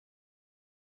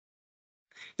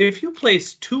If you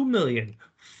place 2 million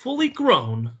fully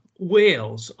grown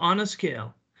whales on a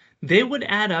scale, they would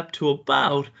add up to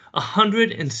about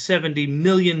 170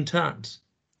 million tons.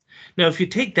 Now, if you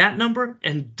take that number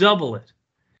and double it,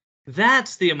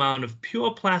 that's the amount of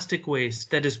pure plastic waste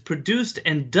that is produced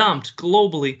and dumped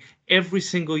globally every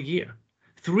single year.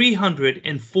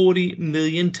 340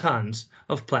 million tons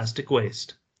of plastic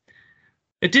waste.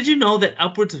 Did you know that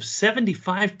upwards of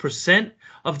 75%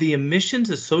 of the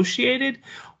emissions associated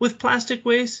with plastic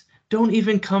waste don't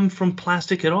even come from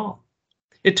plastic at all?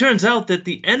 It turns out that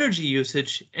the energy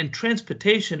usage and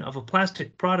transportation of a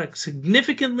plastic product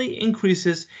significantly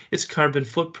increases its carbon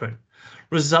footprint,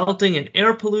 resulting in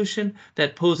air pollution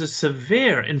that poses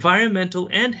severe environmental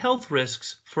and health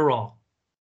risks for all.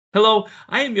 Hello,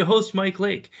 I am your host, Mike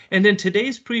Lake, and in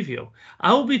today's preview,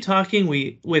 I will be talking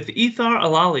with Ethar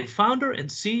Alali, founder and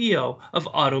CEO of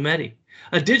Autometi,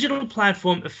 a digital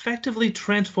platform effectively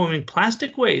transforming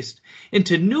plastic waste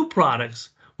into new products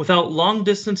without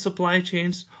long-distance supply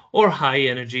chains or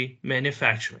high-energy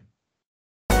manufacturing.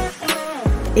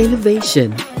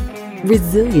 Innovation,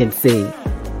 resiliency,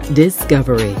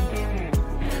 discovery.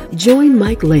 Join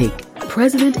Mike Lake,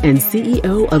 President and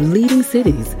CEO of Leading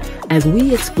Cities, as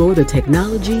we explore the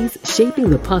technologies shaping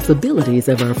the possibilities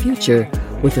of our future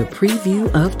with a preview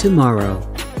of tomorrow.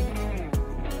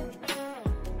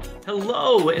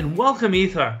 Hello and welcome,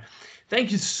 Ethar.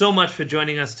 Thank you so much for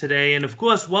joining us today. And of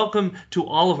course, welcome to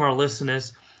all of our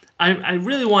listeners. I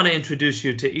really want to introduce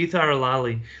you to Ethar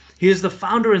Alali. He is the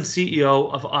founder and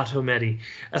CEO of Autometi,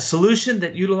 a solution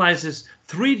that utilizes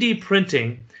 3D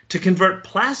printing to convert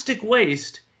plastic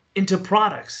waste into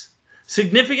products,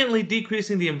 significantly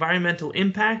decreasing the environmental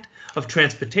impact of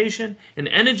transportation and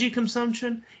energy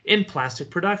consumption in plastic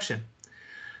production.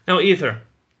 Now, Ethar,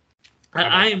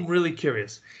 I am really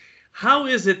curious. How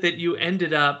is it that you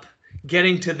ended up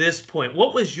getting to this point?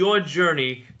 What was your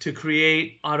journey to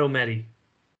create Autometi?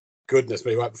 Goodness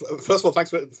me. Right. First of all,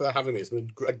 thanks for having me. It's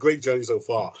been a great journey so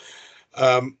far.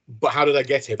 But how did I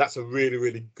get here? That's a really,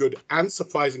 really good and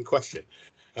surprising question.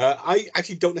 I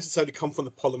actually don't necessarily come from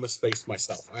the polymer space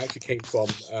myself. I actually came from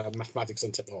mathematics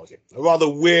and technology, a rather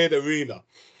weird arena.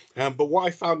 But what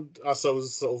I found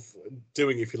ourselves sort of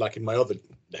doing, if you like, in my other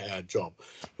job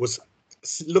was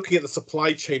looking at the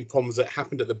supply chain problems that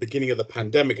happened at the beginning of the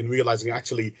pandemic and realizing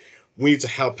actually we need to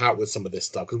help out with some of this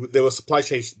stuff because there was supply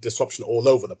chain disruption all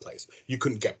over the place. You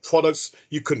couldn't get products,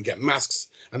 you couldn't get masks,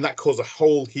 and that caused a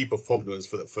whole heap of problems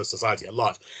for society at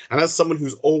large. And as someone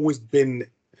who's always been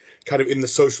kind of in the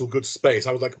social goods space,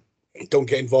 I was like, don't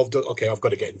get involved. Okay, I've got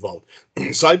to get involved.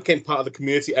 So I became part of the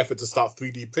community effort to start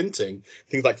 3D printing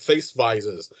things like face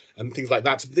visors and things like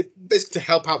that, basically to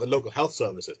help out the local health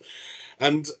services.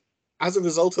 And as a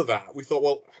result of that, we thought,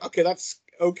 well, okay, that's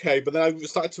okay. But then I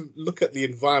started to look at the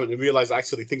environment and realize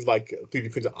actually things like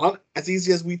 3D printing aren't as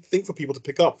easy as we think for people to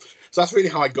pick up. So that's really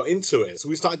how I got into it. So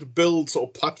we started to build sort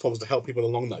of platforms to help people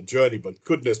along that journey. But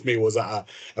goodness me, was that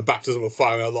a baptism of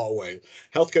fire in a lot of ways.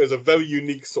 Healthcare is a very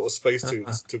unique sort of space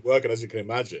to work in, as you can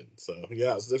imagine. So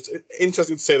yeah, it's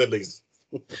interesting to say the least.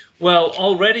 Well,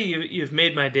 already you've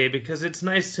made my day because it's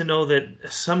nice to know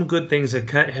that some good things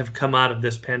have come out of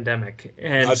this pandemic.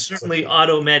 And certainly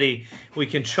Autometi, we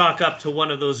can chalk up to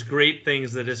one of those great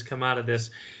things that has come out of this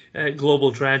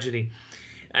global tragedy.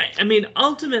 I mean,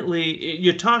 ultimately,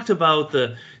 you talked about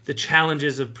the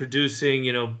challenges of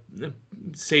producing,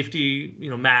 safety,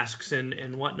 masks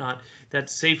and whatnot, that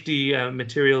safety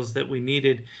materials that we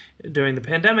needed during the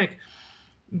pandemic.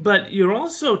 But you're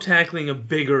also tackling a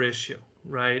bigger issue.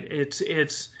 Right,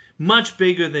 it's much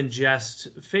bigger than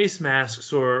just face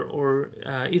masks or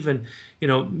even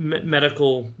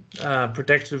medical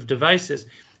protective devices.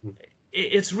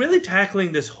 It's really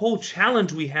tackling this whole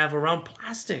challenge we have around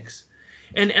plastics,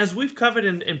 and as we've covered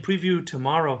in preview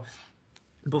tomorrow.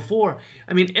 Before,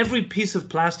 I mean, every piece of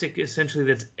plastic essentially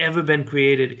that's ever been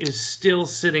created is still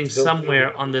sitting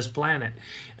somewhere on this planet,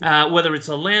 whether it's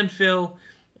a landfill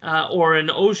or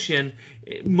an ocean.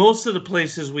 Most of the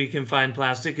places we can find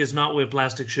plastic is not where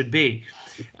plastic should be.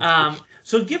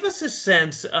 So give us a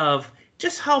sense of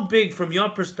just how big, from your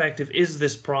perspective, is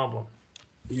this problem?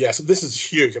 Yeah, so this is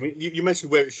huge. I mean, you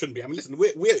mentioned where it shouldn't be. I mean, listen,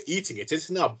 we're eating it. It's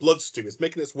in our bloodstream. It's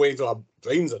making its way into our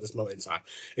brains at this moment in time.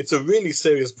 It's a really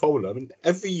serious problem. I mean,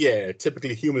 every year,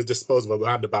 typically humans dispose of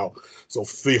around about sort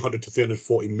of 300 to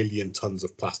 340 million tons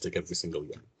of plastic every single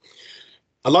year.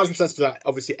 A large percentage of that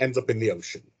obviously ends up in the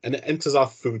ocean and it enters our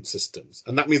food systems.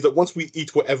 And that means that once we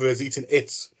eat whatever is eating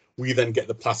it, we then get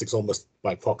the plastics almost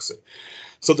by proxy.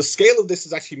 So the scale of this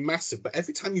is actually massive. But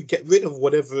every time you get rid of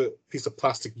whatever piece of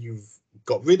plastic you've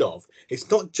got rid of, it's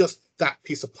not just that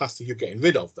piece of plastic you're getting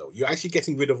rid of, though. You're actually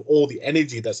getting rid of all the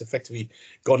energy that's effectively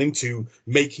gone into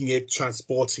making it,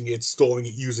 transporting it, storing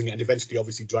it, using it, and eventually,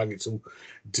 obviously, driving it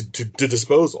to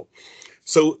disposal.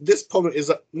 So this problem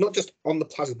is not just on the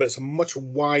plastic, but it's a much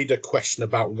wider question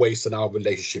about waste and our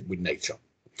relationship with nature.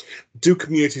 Do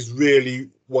communities really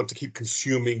want to keep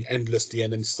consuming endlessly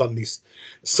and then suddenly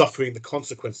suffering the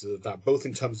consequences of that, both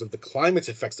in terms of the climate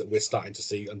effects that we're starting to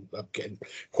see and getting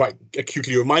quite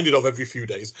acutely reminded of every few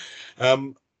days,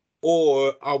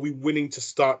 or are we willing to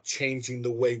start changing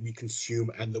the way we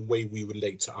consume and the way we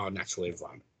relate to our natural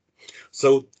environment?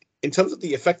 So in terms of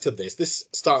the effect of this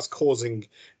starts causing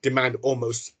demand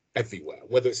almost everywhere,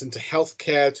 whether it's into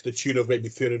healthcare to the tune of maybe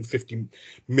 $350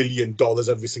 million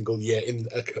every single year in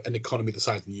an economy the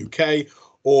size of the UK,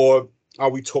 or are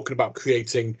we talking about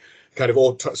creating kind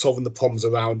of solving the problems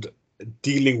around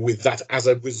dealing with that as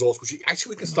a resource, which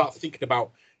actually we can start thinking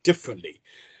about differently.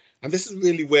 And this is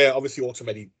really where obviously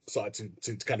Automedi started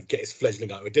to kind of get its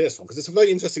fledgling ideas from, because it's a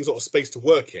very interesting sort of space to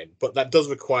work in, but that does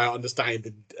require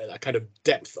understanding the kind of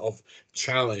depth of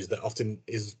challenge that often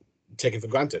is taken for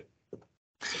granted.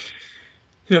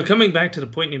 Coming back to the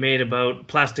point you made about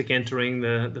plastic entering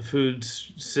the food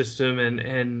system,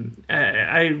 and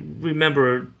I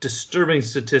remember a disturbing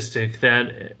statistic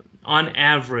that on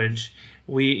average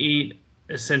we eat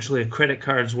essentially a credit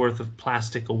card's worth of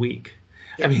plastic a week.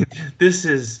 Yeah. I mean, this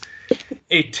is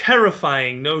a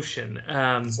terrifying notion.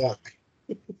 Exactly.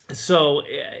 So,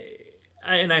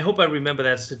 and I hope I remember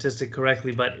that statistic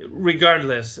correctly, but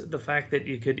regardless, the fact that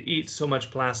you could eat so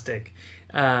much plastic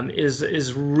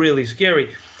is really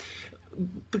scary.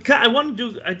 Because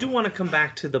I do want to come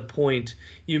back to the point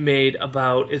you made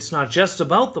about it's not just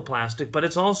about the plastic, but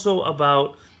it's also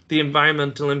about the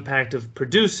environmental impact of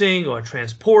producing or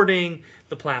transporting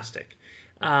the plastic.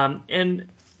 And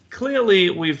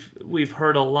clearly, we've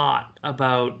heard a lot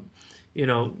about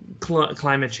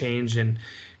climate change and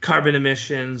carbon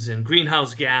emissions and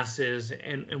greenhouse gases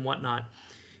and whatnot.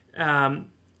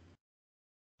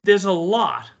 There's a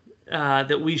lot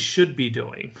that we should be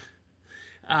doing.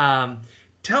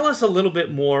 Tell us a little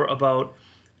bit more about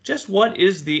just what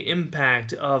is the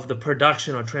impact of the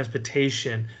production or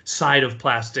transportation side of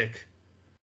plastic.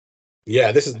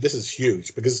 Yeah, this is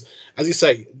huge, because, as you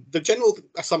say, the general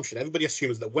assumption everybody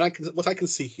assumes that what I can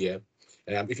see here,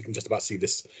 if you can just about see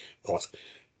this part,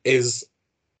 is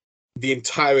the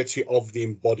entirety of the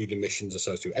embodied emissions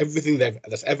associated. Everything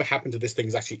that's ever happened to this thing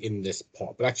is actually in this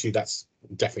pot, but actually that's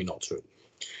definitely not true.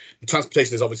 The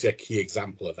transportation is obviously a key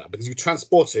example of that, because you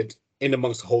transport it in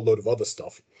amongst a whole load of other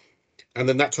stuff, and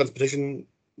then that transportation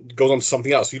goes on to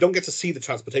something else. So you don't get to see the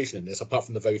transportation in this, apart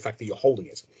from the very fact that you're holding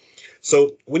it.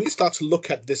 So when you start to look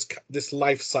at this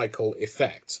life cycle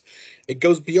effect, it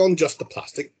goes beyond just the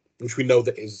plastic, which we know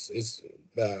that is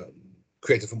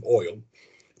created from oil.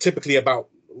 Typically, about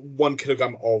 1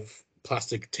 kilogram of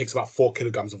plastic takes about 4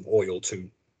 kilograms of oil to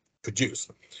produce.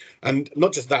 And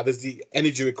not just that, there's the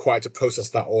energy required to process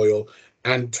that oil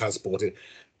and transport it.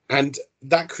 And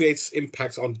that creates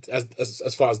impacts on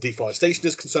as far as deforestation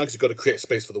is concerned, because you've got to create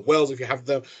space for the wells if you have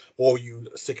them, or you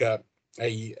stick a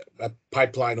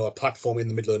pipeline or a platform in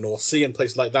the middle of the North Sea and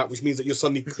places like that, which means that you're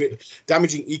suddenly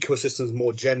damaging ecosystems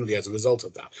more generally as a result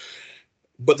of that.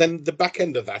 But then the back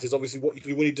end of that is obviously what you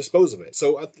do when you dispose of it.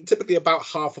 So typically about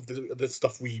half of the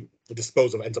stuff we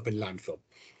dispose of ends up in landfill.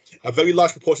 A very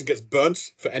large proportion gets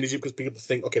burnt for energy, because people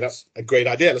think, okay, that's a great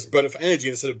idea, let's burn it for energy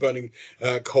instead of burning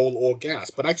coal or gas.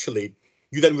 But actually,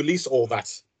 you then release all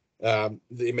that, the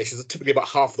emissions, typically about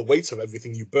half the weight of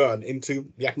everything you burn, into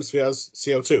the atmosphere as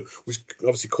CO2, which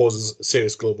obviously causes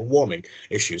serious global warming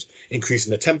issues, increasing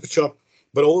the temperature,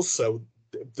 but also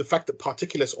the fact that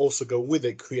particulates also go with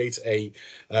it creates a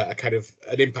kind of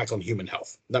an impact on human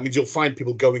health. That means you'll find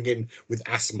people going in with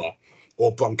asthma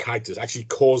or bronchitis actually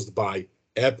caused by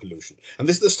air pollution. And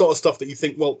this is the sort of stuff that you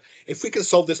think, well, if we can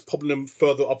solve this problem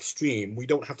further upstream, we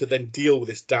don't have to then deal with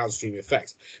this downstream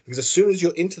effect. Because as soon as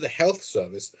you're into the health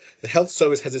service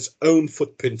has its own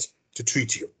footprint to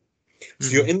treat you.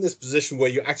 So you're in this position where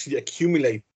you're actually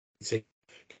accumulating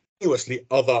continuously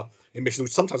other emissions,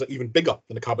 which sometimes are even bigger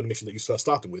than the carbon emission that you first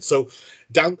started with. So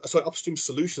upstream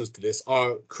solutions to this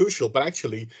are crucial, but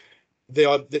actually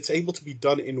it's able to be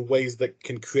done in ways that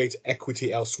can create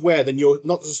equity elsewhere. Then you're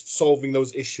not just solving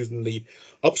those issues in the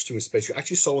upstream space, you're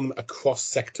actually solving them across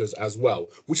sectors as well,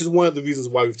 which is one of the reasons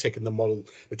why we've taken the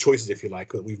choices, if you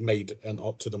like, that we've made and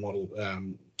up to the model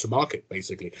to market,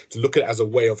 basically, to look at it as a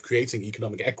way of creating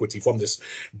economic equity from this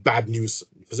bad news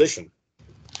position.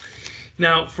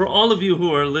 Now, for all of you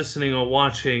who are listening or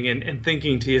watching and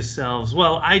thinking to yourselves,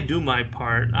 well, I do my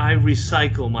part, I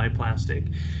recycle my plastic.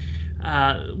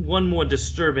 one more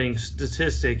disturbing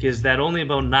statistic is that only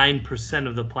about 9%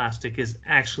 of the plastic is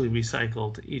actually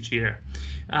recycled each year.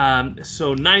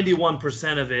 So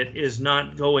 91% of it is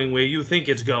not going where you think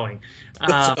it's going.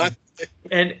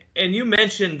 And you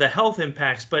mentioned the health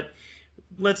impacts, but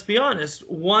let's be honest,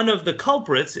 one of the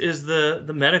culprits is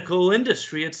the medical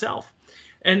industry itself.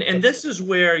 And this is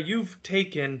where you've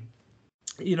taken,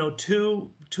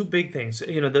 two big things,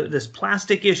 this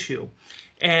plastic issue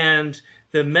and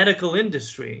the medical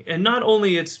industry, and not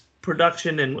only its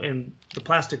production and the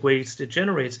plastic waste it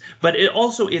generates, but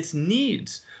also its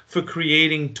needs for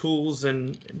creating tools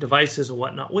and devices and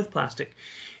whatnot with plastic.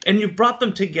 And you brought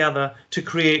them together to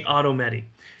create AutoMedi.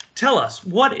 Tell us,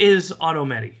 what is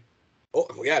AutoMedi? Oh,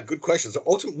 yeah, good question. So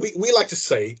we like to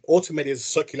say AutoMedi is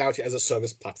a circularity as a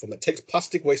service platform that takes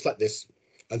plastic waste like this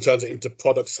and turns it into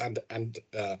products and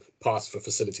parts for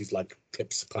facilities like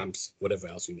clips, clamps, whatever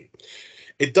else you need.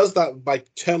 It does that by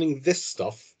turning this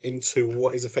stuff into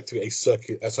what is effectively a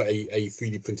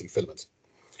 3D printing filament.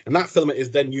 And that filament is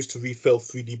then used to refill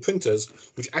 3D printers,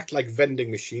 which act like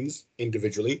vending machines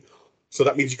individually. So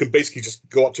that means you can basically just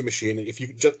go up to a machine,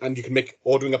 and you can make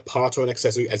ordering a part or an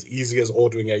accessory as easy as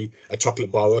ordering a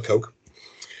chocolate bar or a Coke.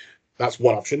 That's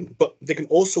one option. But they can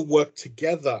also work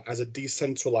together as a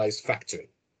decentralized factory.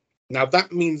 Now,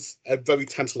 that means a very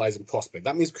tantalizing prospect.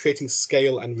 That means creating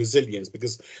scale and resilience,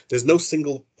 because there's no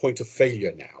single point of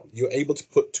failure now. You're able to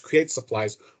create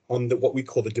supplies on what we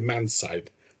call the demand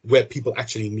side, where people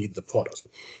actually need the product.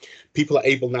 People are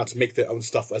able now to make their own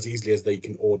stuff as easily as they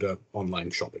can order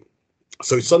online shopping.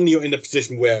 So suddenly you're in a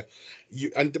position where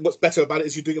and what's better about it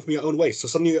is you're doing it from your own waste. So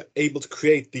suddenly you're able to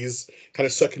create these kind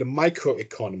of circular micro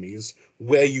economies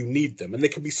where you need them. And they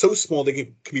can be so small, they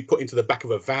can be put into the back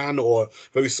of a van or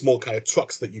very small kind of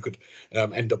trucks that you could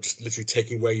end up just literally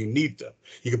taking where you need them.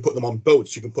 You can put them on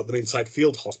boats. You can put them inside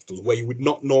field hospitals where you would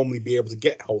not normally be able to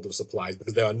get hold of supplies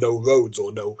because there are no roads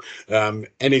or no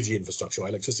energy infrastructure or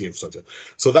electricity infrastructure.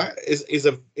 So that is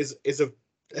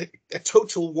a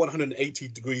total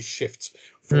 180-degree shift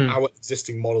from our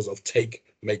existing models of take,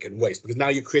 make, and waste, because now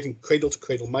you're creating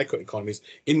cradle-to-cradle microeconomies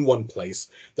in one place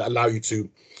that allow you to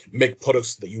make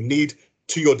products that you need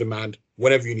to your demand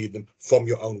whenever you need them from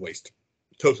your own waste.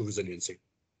 Total resiliency.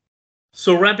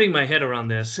 So wrapping my head around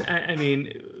this, I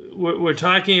mean, we're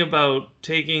talking about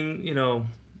taking,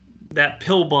 that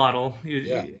pill bottle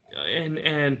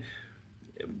and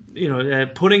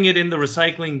putting it in the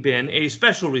recycling bin, a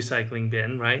special recycling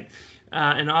bin, right?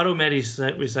 An AutoMedi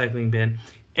recycling bin.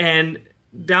 And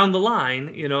down the line,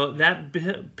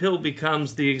 that pill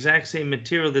becomes the exact same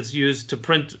material that's used to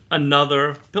print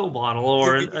another pill bottle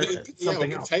or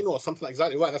something else. Or something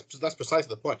exactly right. That's precisely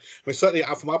the point. I mean, certainly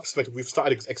from our perspective, we've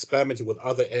started experimenting with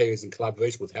other areas in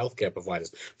collaboration with healthcare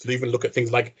providers to even look at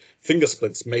things like finger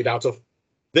splints made out of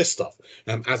this stuff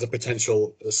as a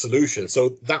potential solution. So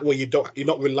that way you're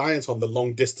not reliant on the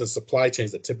long distance supply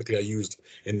chains that typically are used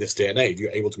in this day and age.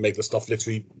 You're able to make the stuff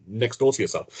literally next door to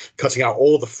yourself, cutting out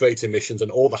all the freight emissions and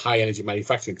all the high energy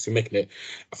manufacturing, because you're making it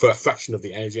for a fraction of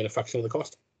the energy and a fraction of the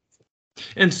cost.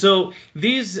 And so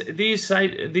these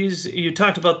you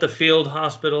talked about the field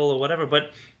hospital or whatever,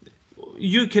 but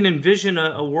you can envision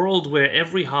a world where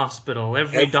every hospital,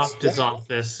 every doctor's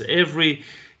office, every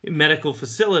medical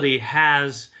facility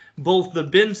has both the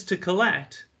bins to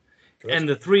collect and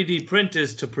the 3D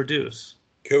printers to produce.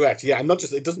 Correct. Yeah, and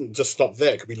it doesn't just stop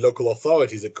there. It could be local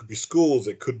authorities, it could be schools,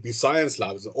 it could be science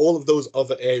labs, and all of those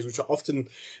other areas which are often,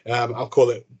 I'll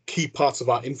call it, key parts of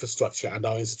our infrastructure, and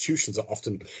our institutions are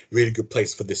often really good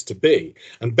place for this to be.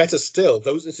 And better still,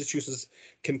 those institutions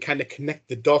can kind of connect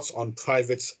the dots on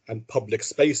private and public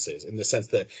spaces, in the sense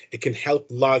that it can help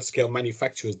large-scale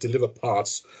manufacturers deliver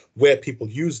parts where people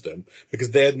use them,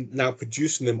 because they're now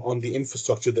producing them on the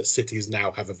infrastructure that cities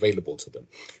now have available to them.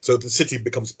 So the city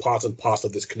becomes part and parcel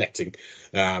of this connecting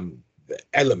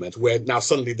element, where now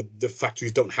suddenly the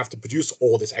factories don't have to produce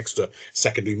all this extra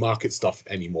secondary market stuff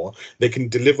anymore. They can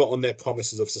deliver on their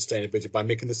promises of sustainability by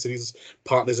making the cities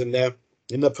partners in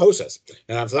the process.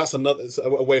 So that's a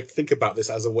way to think about this,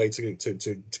 as a way to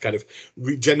kind of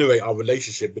regenerate our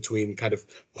relationship between kind of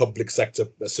public sector,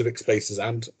 civic spaces,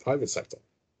 and private sector.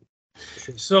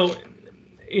 So,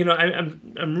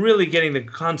 I'm really getting the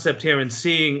concept here and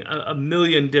seeing a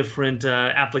million different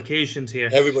applications here.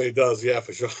 Everybody does, yeah,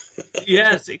 for sure.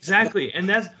 Yes, exactly.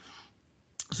 And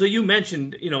so you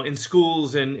mentioned, in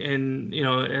schools and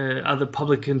other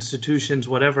public institutions,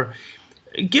 whatever.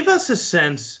 Give us a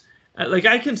sense. Like,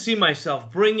 I can see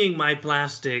myself bringing my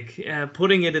plastic,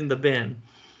 putting it in the bin,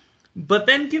 but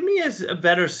then give me a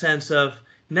better sense of,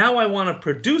 now I want to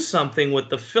produce something with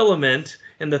the filament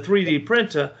and the 3D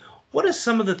printer. What are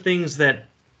some of the things that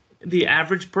the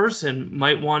average person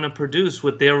might want to produce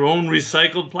with their own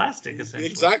recycled plastic, essentially.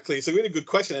 Exactly. It's a really good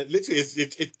question. It literally is,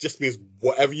 it just means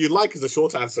whatever you like is the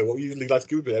short answer. What we usually like to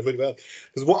give it everybody else.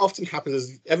 Because what often happens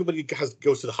is everybody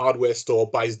goes to the hardware store,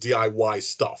 buys DIY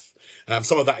stuff.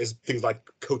 Some of that is things like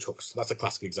coat hooks. That's a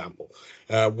classic example,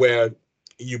 where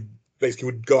you basically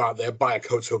would go out there, buy a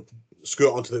coat hook, screw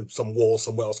it onto some wall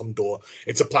somewhere or some door.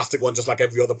 It's a plastic one, just like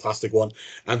every other plastic one.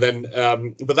 And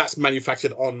then, but that's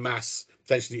manufactured en masse,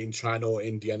 potentially in China or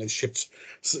India, and then shipped,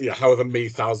 however many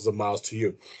thousands of miles to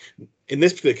you. In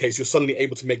this particular case, you're suddenly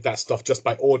able to make that stuff just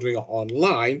by ordering it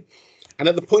online. And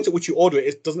at the point at which you order it,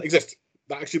 it doesn't exist.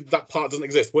 That part doesn't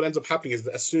exist. What ends up happening is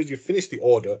that as soon as you finish the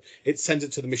order, it sends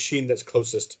it to the machine that's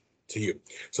closest to you.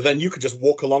 So then you could just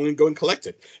walk along and go and collect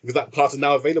it, because that part is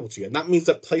now available to you. And that means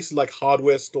that places like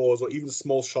hardware stores or even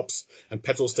small shops and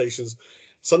petrol stations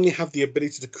suddenly have the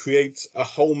ability to create a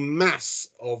whole mass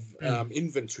of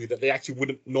inventory that they actually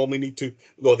wouldn't normally need to,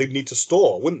 well, they'd need to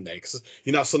store, wouldn't they? Because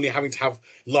you're now suddenly having to have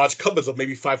large cupboards of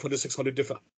maybe 500, 600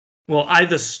 different. Well,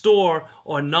 either store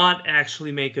or not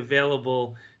actually make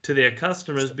available to their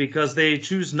customers because they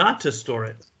choose not to store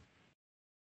it.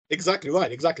 Exactly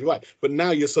right. But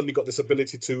now you've suddenly got this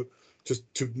ability to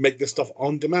make this stuff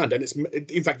on demand, and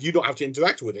in fact you don't have to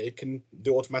interact with it. It can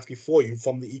do automatically for you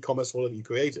from the e-commerce wallet that you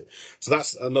created. So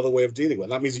that's another way of dealing with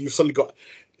it. That means you've suddenly got,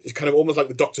 it's kind of almost like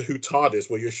the Doctor Who TARDIS,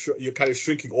 where you're kind of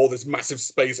shrinking all this massive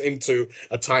space into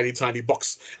a tiny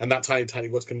box, and that tiny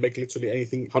box can make literally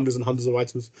anything, hundreds and hundreds of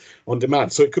items on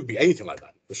demand. So it could be anything like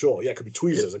that, for sure. Yeah, it could be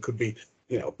tweezers, it could be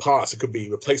parts, it could be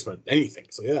replacement, anything.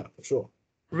 So yeah, for sure.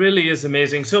 Really is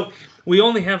amazing. So we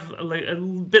only have a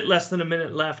bit less than a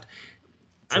minute left.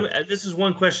 This is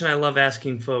one question I love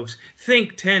asking folks.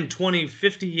 Think 10, 20,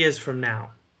 50 years from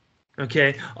now.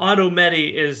 Okay,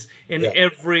 AutoMedi is in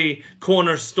every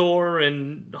corner store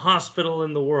and hospital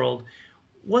in the world.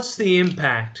 What's the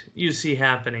impact you see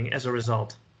happening as a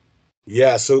result?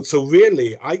 Yeah, so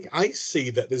really, I see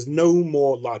that there's no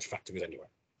more large factories anywhere.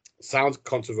 Sounds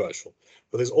controversial,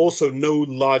 but there's also no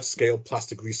large-scale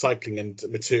plastic recycling and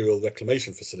material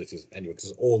reclamation facilities anywhere, because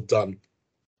it's all done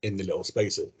in the little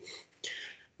spaces.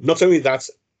 Not only that,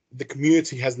 the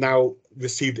community has now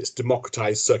received its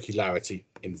democratized circularity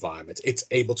environment. It's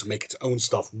able to make its own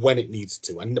stuff when it needs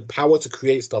to, and the power to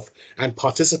create stuff and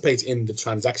participate in the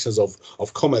transactions of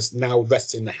commerce now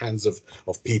rests in the hands of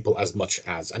people as much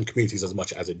as, and communities as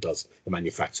much as it does the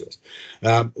manufacturers.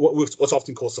 What's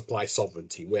often called supply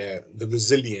sovereignty, where the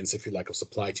resilience, if you like, of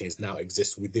supply chains now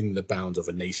exists within the bounds of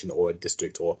a nation or a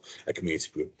district or a community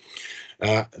group.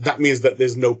 That means that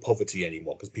there's no poverty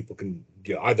anymore, because people can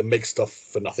either make stuff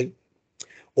for nothing,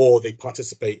 or they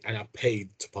participate and are paid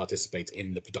to participate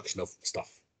in the production of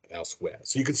stuff elsewhere.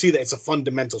 So you can see that it's a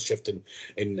fundamental shift in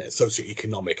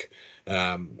socioeconomic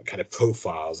kind of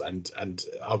profiles and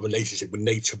our relationship with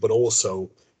nature, but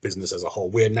also business as a whole.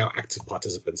 We're now active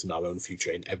participants in our own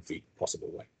future in every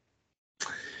possible way.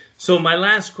 So my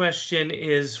last question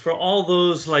is for all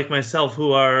those like myself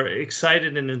who are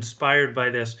excited and inspired by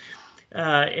this.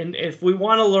 And if we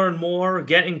want to learn more,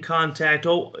 get in contact,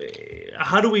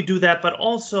 how do we do that? But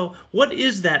also, what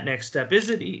is that next step?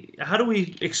 How do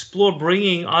we explore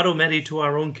bringing AutoMedi to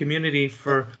our own community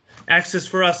for access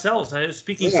for ourselves? I was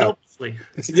speaking selfishly.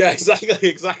 Yeah,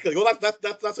 exactly. Well,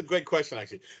 that's a great question,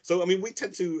 actually. So, I mean, we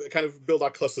tend to kind of build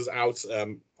our clusters out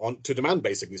on to demand,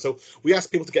 basically. So we ask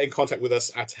people to get in contact with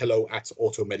us at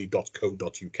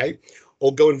hello@automedi.co.uk,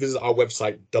 or go and visit our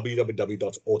website,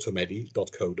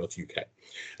 www.automedi.co.uk.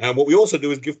 And what we also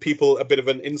do is give people a bit of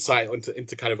an insight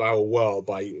into kind of our world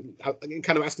by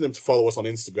kind of asking them to follow us on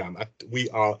Instagram at We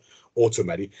Are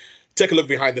AutoMedi. Take a look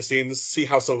behind the scenes, see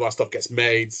how some of our stuff gets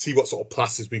made, see what sort of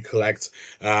plastics we collect,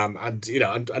 and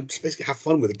just basically have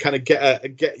fun with it. Kind of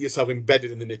get yourself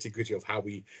embedded in the nitty-gritty of how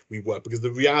we work, because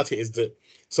the reality is that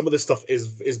some of this stuff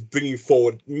is bringing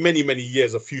forward many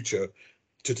years of future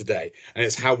to today, and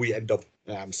it's how we end up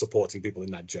supporting people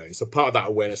in that journey. So part of that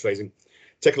awareness raising,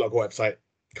 take a look at our website,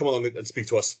 come along and speak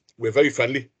to us. We're very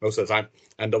friendly most of the time,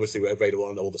 and obviously we're available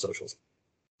on all the socials.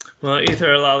 Well,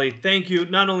 Ether Alali, thank you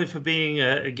not only for being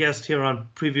a guest here on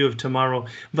Preview of Tomorrow,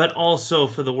 but also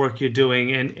for the work you're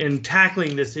doing and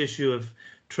tackling this issue of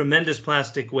tremendous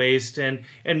plastic waste and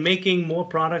making more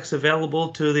products available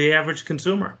to the average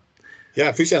consumer. Yeah, I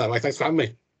appreciate that, Mike. Thanks for having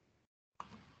me.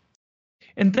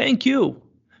 And thank you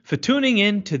for tuning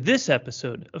in to this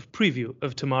episode of Preview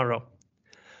of Tomorrow.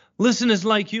 Listeners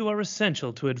like you are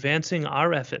essential to advancing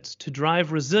our efforts to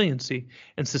drive resiliency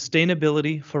and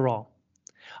sustainability for all.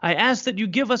 I ask that you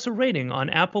give us a rating on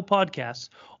Apple Podcasts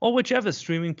or whichever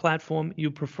streaming platform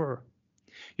you prefer.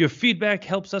 Your feedback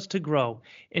helps us to grow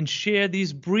and share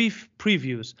these brief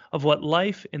previews of what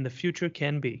life in the future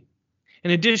can be.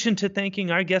 In addition to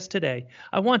thanking our guest today,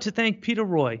 I want to thank Peter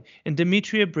Roy and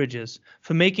Demetria Bridges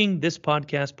for making this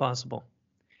podcast possible.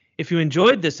 If you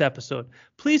enjoyed this episode,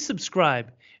 please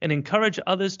subscribe and encourage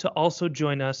others to also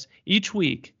join us each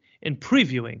week in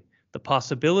previewing the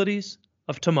possibilities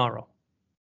of tomorrow.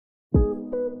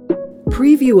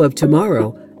 Preview of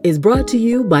Tomorrow is brought to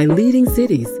you by Leading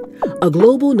Cities, a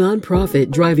global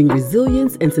nonprofit driving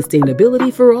resilience and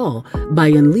sustainability for all by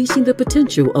unleashing the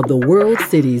potential of the world's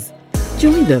cities.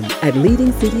 Join them at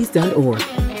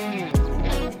leadingcities.org.